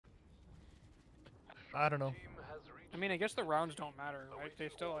I don't know. I mean, I guess the rounds don't matter, right? They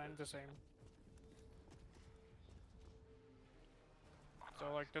still end the same. So,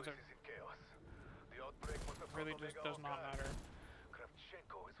 like, does it really just does not matter?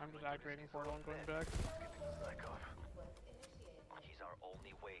 I'm just activating portal and going back. He's our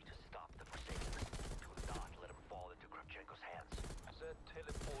only way to stop the Forsaken. Do not let him fall into Kravchenko's hands. That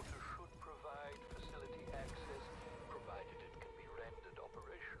teleporter should provide facility access, provided it can be rendered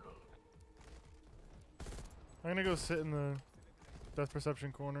operational. I'm gonna go sit in the death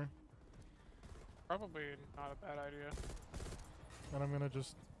perception corner. Probably not a bad idea. And I'm gonna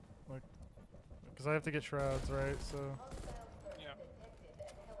just, like, because I have to get shrouds, right? So. Yeah.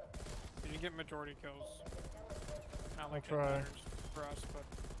 You get majority kills. Not like I'll try. it matters for us, but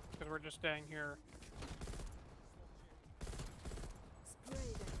because we're just staying here.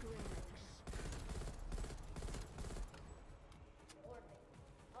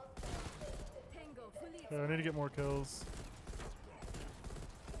 Yeah, I need to get more kills.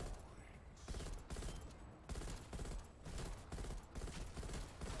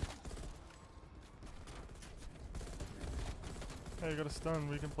 Hey, you got a stun.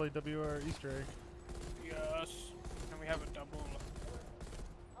 We can play WR Easter egg. Yes. And we have a double.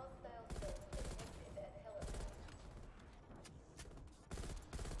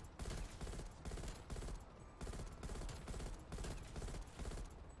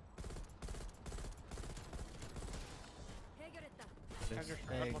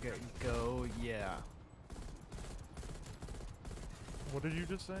 Go, yeah. What did you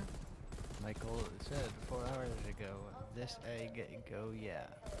just say? Michael said 4 hours ago, this egg, go, yeah.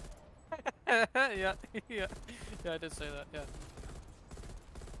 Yeah, yeah. Yeah, I did say that, yeah.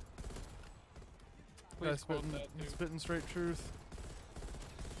 Please quote that, dude. Spitting straight truth.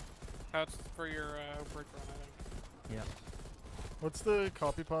 That's for your break run, I think. Yep. What's the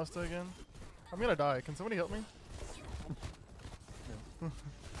copy pasta again? I'm gonna die. Can somebody help me?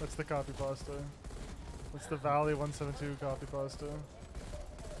 That's the copy pasta. That's the Valley 172 copy pasta.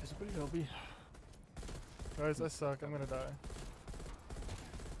 Somebody help me. Guys, I suck. I'm gonna die.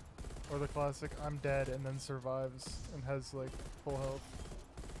 Or the classic, I'm dead and then survives and has like full health.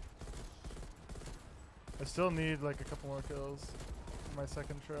 I still need like a couple more kills for my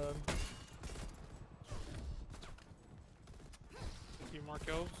second shroud. A few more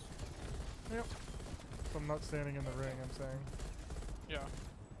kills? Yep. If I'm not standing in the ring, I'm saying. Yeah.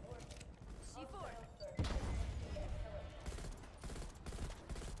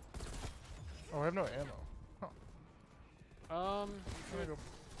 Oh, I have no ammo. Huh. I'm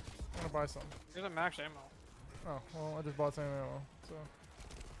gonna buy some. There's a max ammo. Oh, well, I just bought some ammo, so.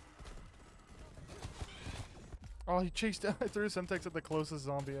 Oh, he chased down. I threw Semtex at the closest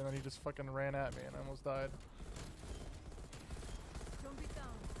zombie and then he just fucking ran at me and I almost died.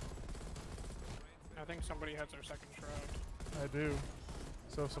 I think somebody has their second shroud. I do.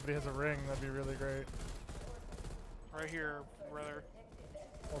 So if somebody has a ring, that'd be really great. Right here, brother.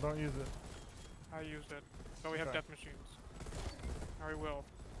 Well, don't use it. I used it. So we have death machines. Or we will.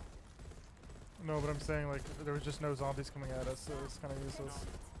 No, but I'm saying like there was just no zombies coming at us, so it's kind of useless.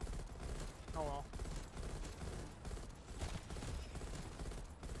 No. Oh well.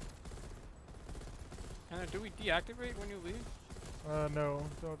 And do we deactivate when you leave? No,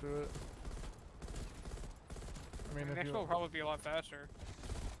 don't do it. I mean, if next you will probably be a lot faster.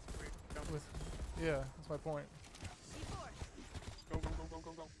 Yeah, that's my point. Go, go, go, go,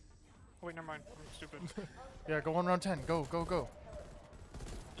 go, go. Oh, wait, never mind. I'm stupid. Yeah, go on round 10. Go, go, go.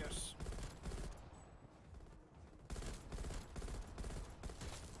 Yes.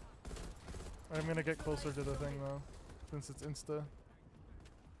 I'm gonna get closer to the thing though, since it's insta.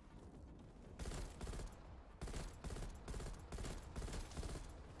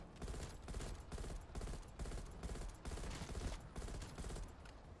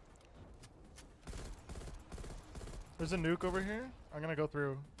 There's a nuke over here. I'm gonna go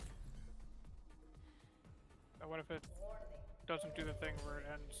through. What if it doesn't do the thing where it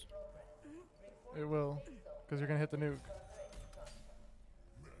ends? It will, because you're gonna hit the nuke.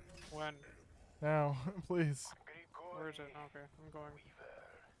 When? Now, please. Where is it? Okay, I'm going.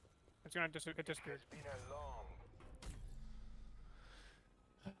 It's gonna it disappeared.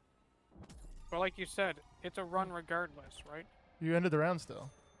 But like you said, it's a run regardless, right? You ended the round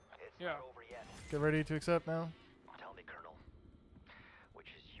still. It's Yeah. not over yet. Get ready to accept now. Tell me, Colonel,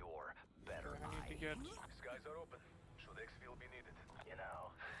 which is your better I need to get. Skies are open. Should Exfil be needed? You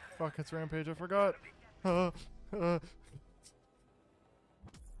know. Fuck, it's Rampage. I forgot.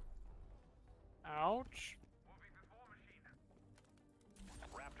 Ouch.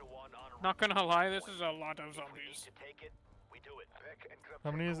 Raptor 1 on Not gonna lie, this is a lot of If we need zombies. to take it, we do it.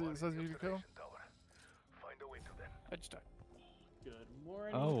 How many is it says you can kill? I just died. Good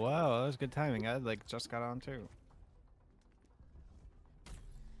morning. Oh wow, that was good timing. I like just got on too.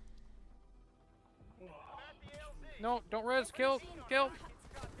 No, don't res. Kill. Kill.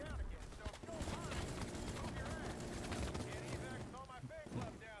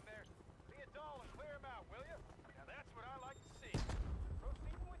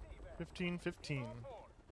 Fifteen.